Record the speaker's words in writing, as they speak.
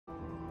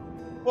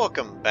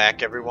Welcome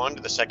back, everyone,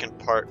 to the second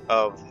part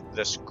of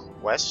this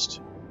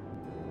quest.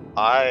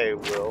 I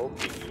will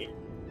be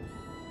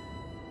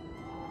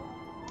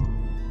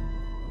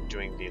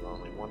doing the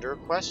Lonely Wanderer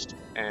quest,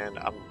 and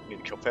I'm going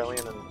to kill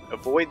Faelian and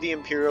avoid the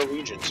Imperial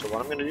Legion. So what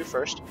I'm going to do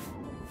first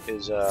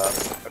is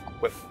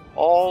equip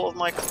all of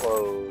my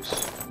clothes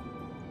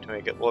to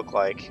make it look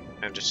like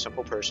I'm just a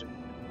simple person.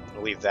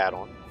 I'll leave that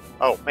on.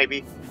 Oh, maybe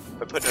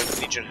if I put on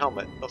a Legion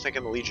helmet, they'll think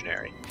I'm a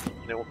legionary,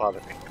 and it won't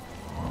bother me.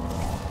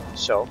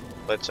 So,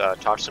 let's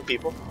talk to some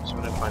people, so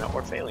we can find out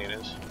where Faelian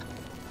is.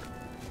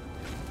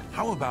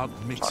 How about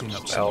mixing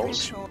up some...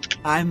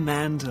 I'm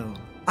Mandel.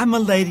 I'm a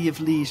lady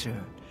of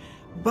leisure.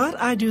 But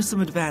I do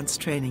some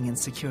advanced training in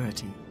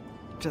security.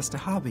 Just a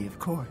hobby, of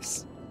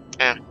course.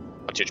 I'll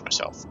teach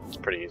myself. It's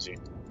pretty easy.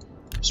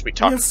 Sweet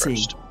talk first.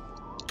 See.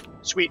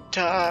 Sweet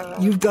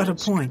talk. You've got a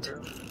point.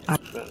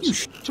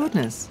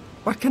 Goodness.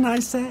 What can I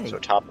say? So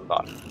top and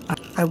bottom.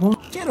 I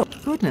won't get a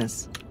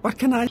goodness. What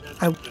can I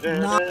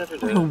not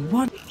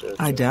what?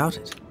 I doubt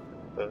it.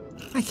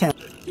 I can't.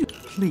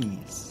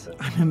 Please.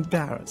 I'm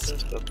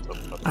embarrassed.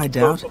 I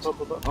doubt it.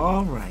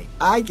 All right.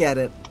 I get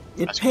it.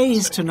 It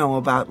pays to know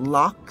about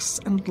locks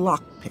and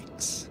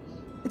lockpicks.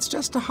 It's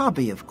just a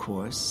hobby, of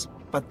course,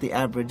 but the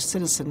average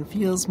citizen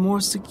feels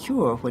more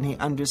secure when he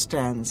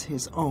understands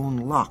his own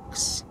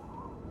locks.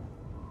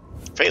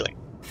 Faelian.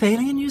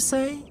 Faelian, you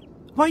say?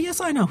 Why,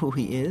 yes, I know who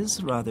he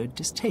is. Rather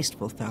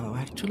distasteful fellow,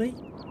 actually.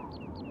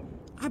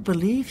 I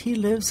believe he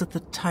lives at the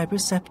Tiber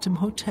Septim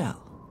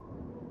Hotel.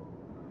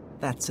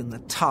 That's in the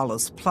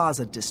Talos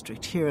Plaza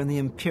district here in the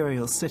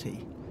Imperial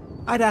City.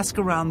 I'd ask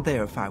around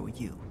there if I were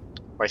you.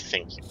 Why,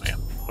 thank you,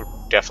 ma'am. We're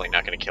definitely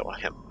not going to kill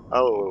him.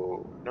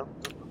 Oh, no.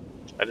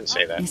 I didn't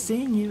say that. He's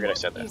seeing you. I forget I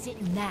said that. Use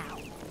it now.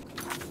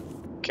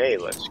 Okay,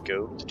 let's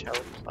go to the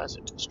Talos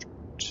Plaza district.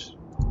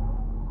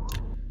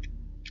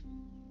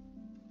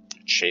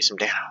 Chase him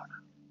down.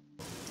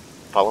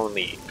 Following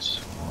leads.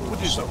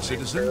 What is up,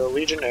 citizen? Imperial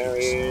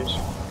legionaries.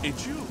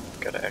 It's you.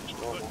 Gotta act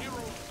normal.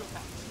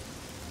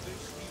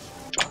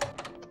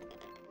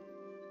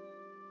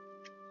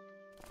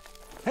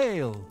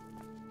 Hail.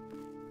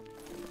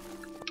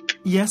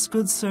 Yes,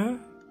 good sir?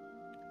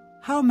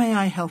 How may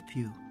I help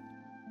you?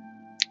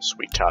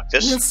 Sweet talk.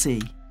 This We'll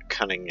see.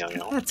 cunning young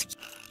elf. That's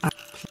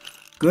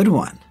good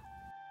one.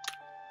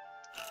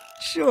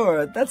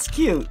 Sure, that's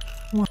cute.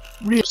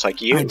 Just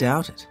like you. I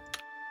doubt it.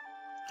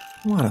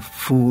 What a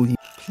fool you...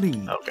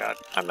 Please. Oh god,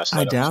 I messed that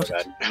I up doubt so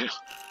bad.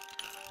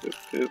 Boop,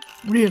 boop,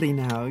 Really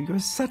now, you're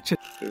such a...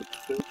 boop,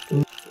 boop,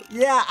 boop,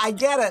 Yeah, I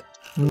get it.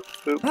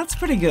 boop, That's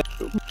pretty good.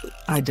 boop, boop.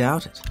 I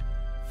doubt it.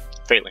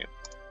 Faelian.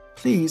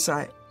 Please,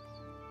 I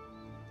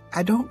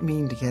don't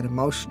mean to get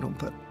emotional,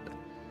 but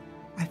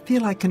I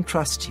feel I can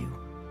trust you.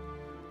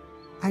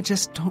 I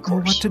just don't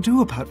know what to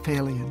do about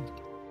Faelian.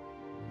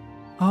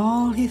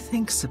 All he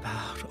thinks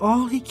about,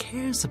 all he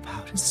cares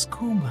about is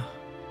Skooma.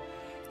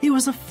 He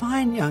was a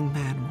fine young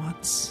man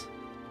once,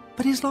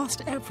 but he's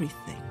lost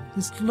everything.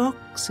 His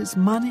looks, his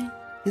money,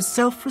 his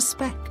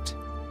self-respect.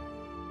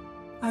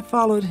 I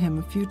followed him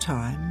a few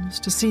times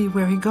to see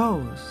where he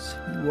goes.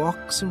 He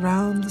walks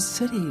around the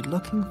city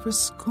looking for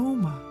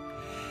Skooma.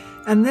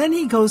 And then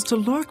he goes to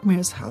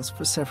Lorkmir's house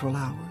for several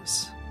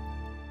hours.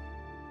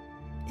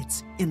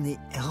 It's in the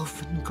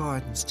Elfin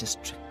Gardens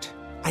district.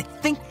 I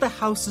think the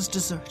house is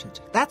deserted.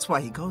 That's why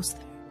he goes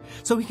there.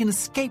 So he can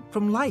escape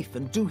from life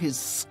and do his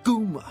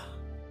Skooma.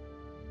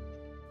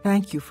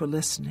 Thank you for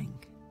listening.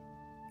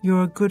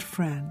 You're a good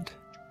friend.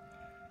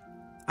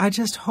 I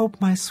just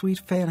hope my sweet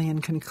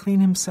Faelian can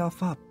clean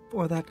himself up,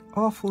 or that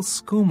awful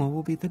Skooma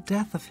will be the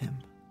death of him.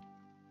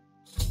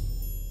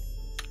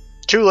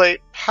 Too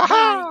late. Ha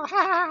ha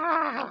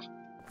ha!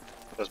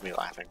 That was me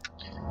laughing.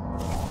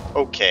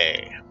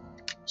 Okay,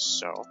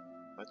 so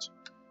let's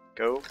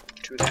go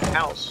to that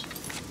house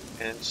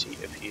and see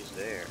if he's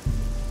there.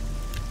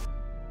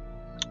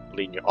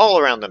 Leading you all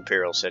around the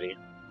Imperial City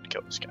to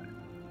kill this guy.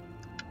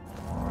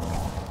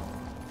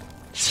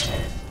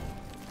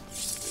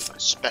 My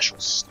special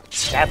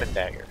stabbing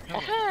dagger.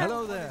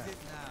 Hello there.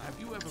 Have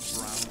you ever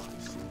browsed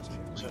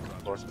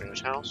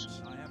Lorkmir's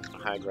house. I'll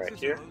hide right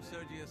here.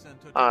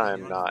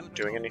 I'm not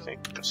doing anything.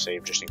 I'll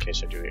save just in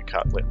case I do get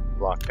caught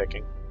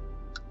lockpicking.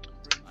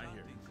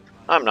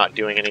 I'm not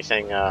doing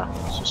anything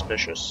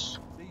suspicious.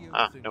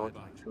 No one.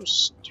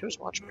 Who's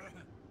watching me?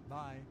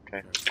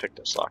 Okay, let's pick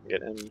this lock and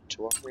get into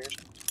Lorkmir's.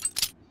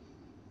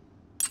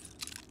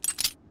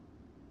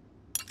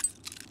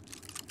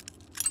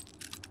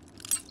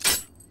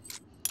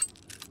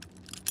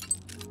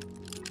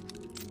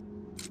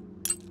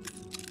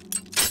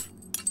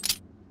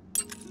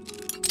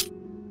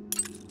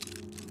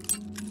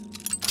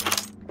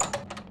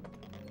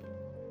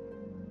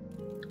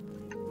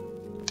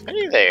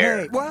 Hey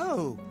there. Hey,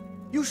 whoa!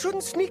 You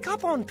shouldn't sneak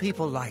up on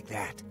people like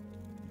that.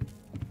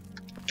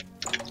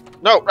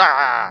 No!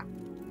 Ah!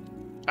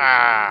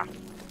 Ah!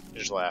 He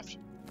just laughed.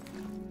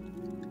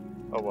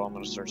 Oh well, I'm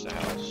gonna search the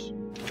house.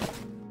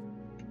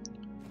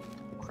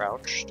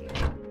 Crouched.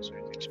 Is there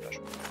anything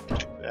special?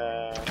 Take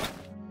that.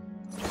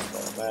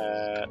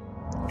 That.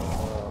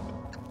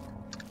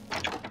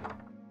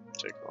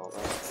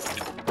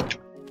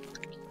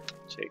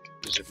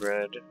 pieces of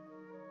bread.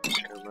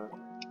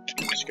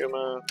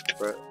 Skooma,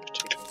 bread,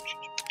 potato,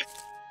 cheese.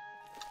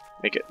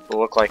 Make it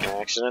look like an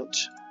accident,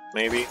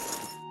 maybe.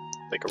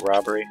 Like a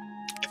robbery.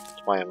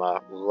 That's why I'm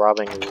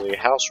robbing the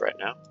house right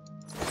now.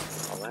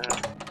 All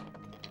that.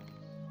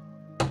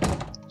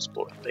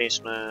 Explore the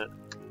basement.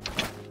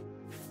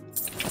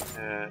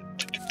 And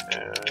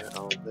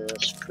all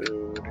this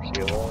food,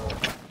 heal up.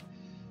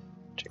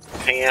 Take the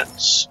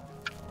pants.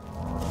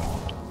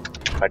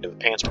 Tied to the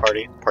pants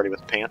party. Party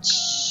with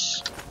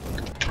pants.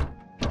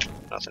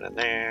 Nothing in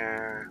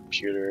there.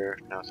 Computer,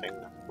 nothing.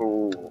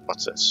 Ooh,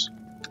 what's this?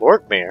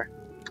 Lorkmere.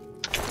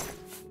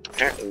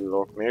 Apparently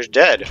Lorkmere's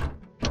dead.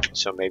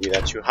 So maybe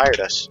that's who hired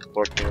us.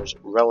 Lorkmere's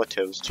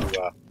relatives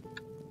to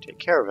take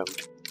care of him.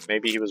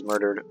 Maybe he was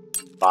murdered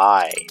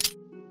by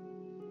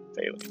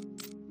Faelian.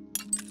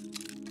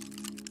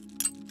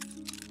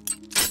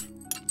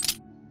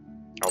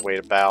 I'll wait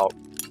about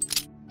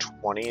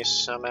 20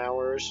 some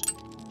hours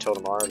until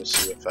tomorrow to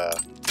see if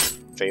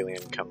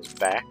Faelian comes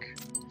back.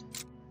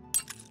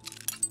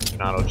 If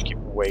not, I'll just keep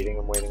waiting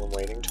and waiting and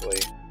waiting until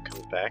he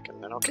comes back,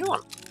 and then I'll kill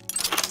him.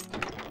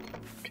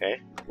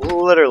 Okay,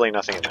 literally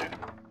nothing in there.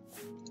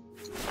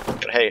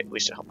 But hey, at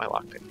least it helped my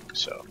lockpick.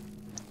 So,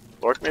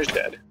 Lorkmere's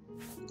dead.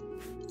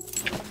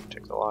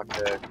 Take the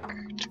lockpick,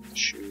 take the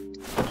shoes.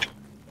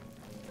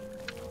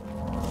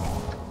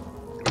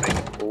 Make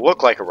it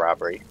look like a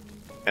robbery.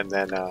 And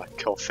then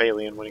kill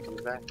Faelian when he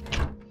comes back.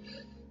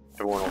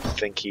 Everyone will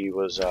think he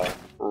was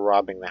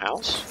robbing the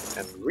house,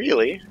 and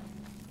really,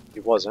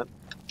 he wasn't.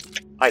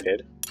 I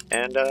did,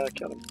 and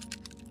killed him.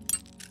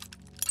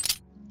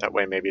 That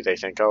way maybe they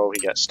think, oh, he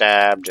got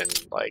stabbed,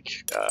 and like,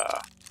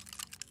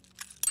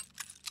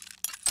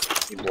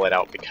 he bled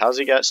out because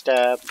he got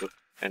stabbed,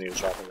 and he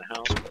was robbing the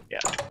house, but yeah.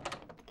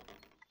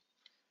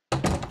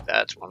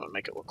 That's what I'm gonna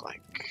make it look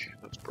like.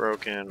 That's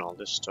broken, all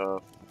this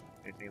stuff.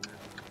 Anything in there?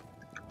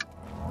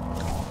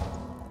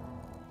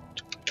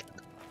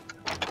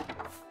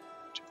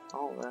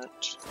 All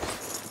that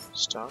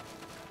stuff.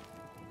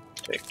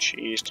 Take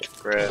cheese, take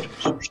bread,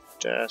 search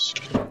the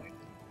desk.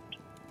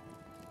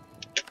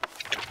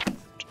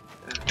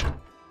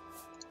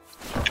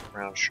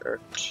 Brown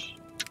shirt.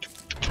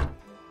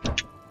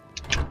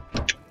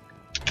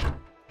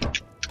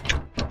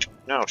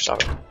 No,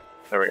 stop it.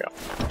 There we go.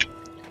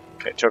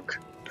 Okay, took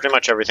pretty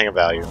much everything of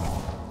value.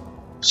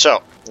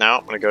 So, now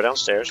I'm gonna go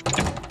downstairs.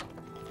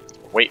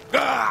 Wait.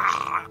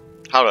 How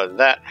did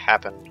that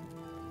happen?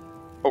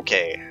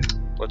 Okay.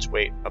 Let's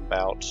wait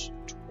about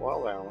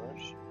 12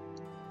 hours.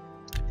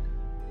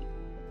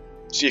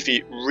 See if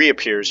he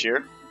reappears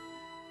here.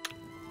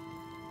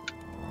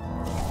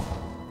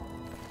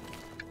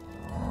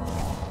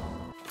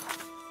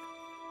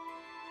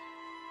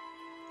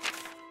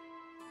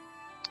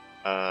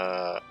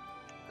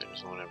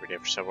 There's one every day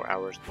for several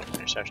hours.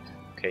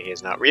 Okay, he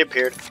has not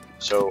reappeared,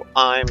 so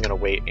I'm gonna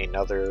wait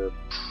another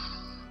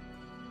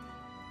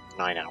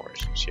 9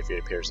 hours. See if he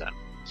appears then.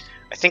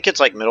 I think it's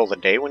like middle of the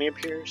day when he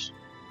appears.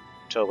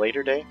 To a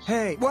later day.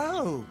 Hey,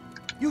 whoa!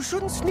 You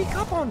shouldn't sneak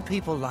up on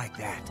people like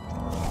that.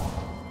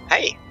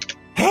 Hey!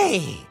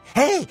 Hey!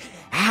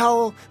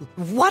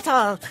 What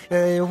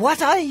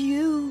are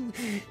you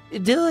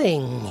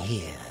doing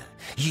here?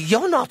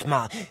 You're not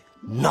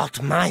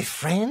my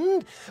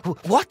friend.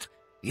 What?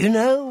 You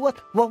know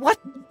what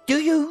do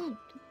you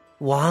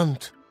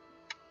want?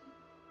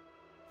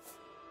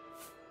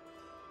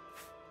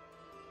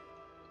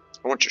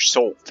 I want your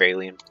soul,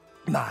 Faelian.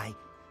 My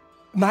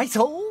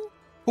soul?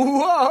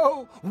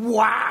 Whoa!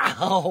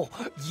 Wow!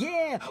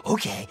 Yeah!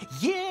 Okay,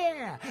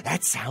 yeah!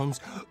 That sounds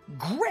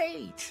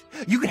great!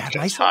 You can have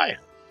my soul. Hi.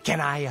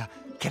 Can I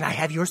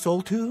have your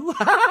soul too?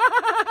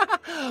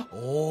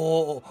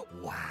 Oh,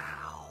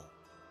 wow.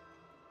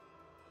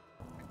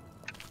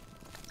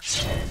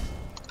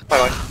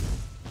 Bye-bye.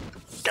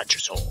 Got your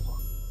soul.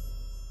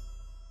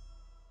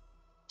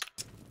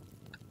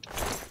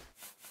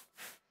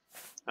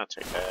 I'll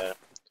take that.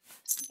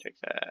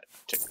 Take that.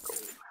 Take the gold.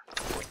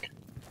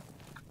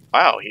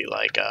 Wow, he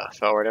like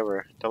fell right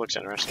over. That looks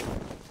interesting.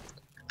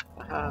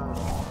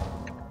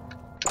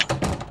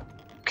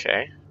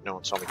 Okay, no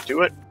one saw me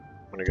do it.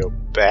 I'm gonna go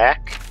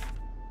back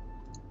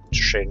to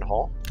Shaden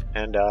Hall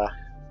and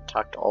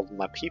talk to all of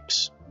my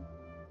peeps.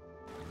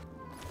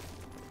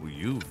 Well,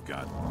 you've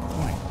got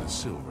quite the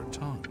silver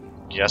tongue.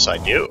 Yes, I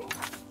do.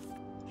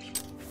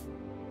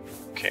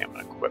 Okay, I'm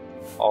gonna equip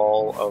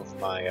all of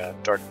my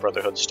Dark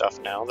Brotherhood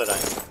stuff now that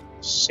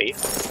I'm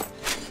safe.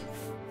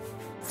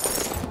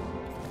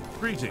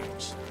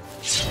 Greetings.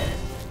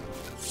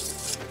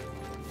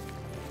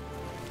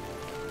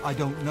 I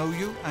don't know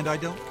you, and I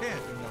don't care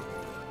to know you.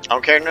 I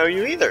don't care to know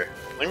you either.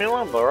 Leave me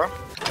alone, Laura.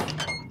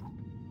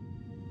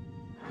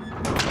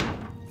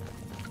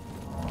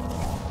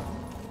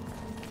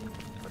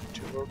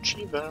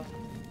 Chiba.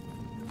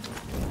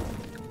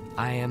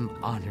 I am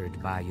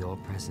honored by your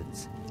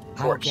presence.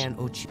 How course. can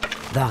Ochi...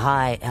 The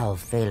high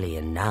elf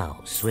Faelian now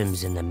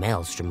swims in the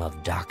maelstrom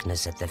of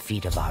darkness at the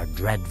feet of our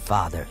dread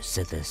father,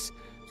 Sithis,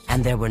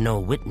 and there were no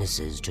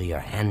witnesses to your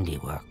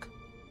handiwork.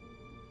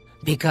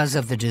 Because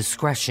of the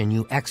discretion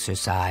you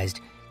exercised,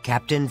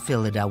 Captain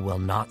Philida will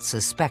not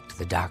suspect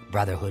the Dark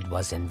Brotherhood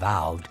was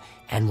involved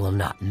and will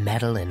not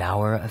meddle in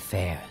our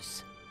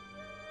affairs.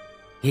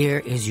 Here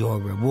is your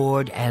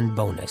reward and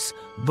bonus.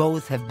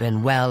 Both have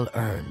been well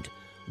earned.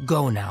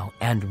 Go now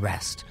and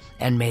rest,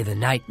 and may the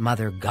Night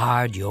Mother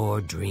guard your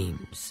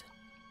dreams.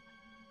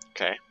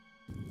 Okay.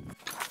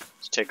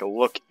 Let's take a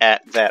look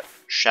at that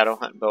Shadow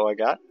Hunt bow I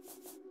got.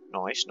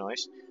 Nice,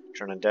 nice.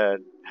 Turn undead,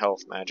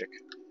 health, magic.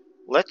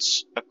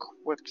 Let's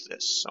equip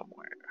this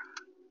somewhere.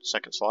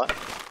 Second slot.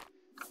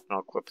 And I'll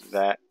equip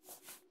that.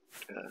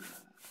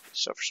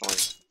 Suffer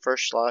Swing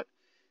first slot.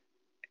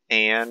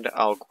 And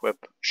I'll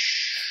equip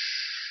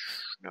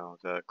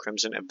the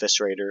Crimson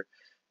Eviscerator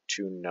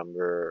to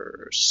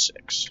number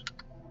 6.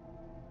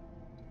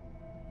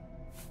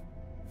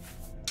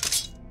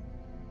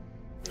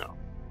 No.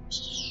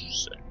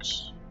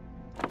 6.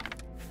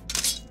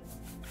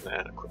 And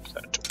then equip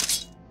that to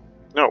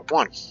no,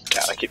 1.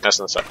 God, I keep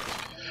messing this up.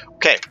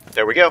 Okay,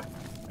 there we go.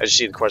 As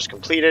you see, the quest is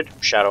completed.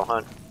 Shadow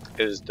Hunt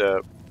is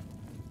the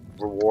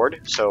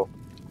reward. So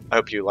I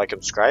hope you like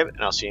and subscribe,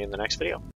 and I'll see you in the next video.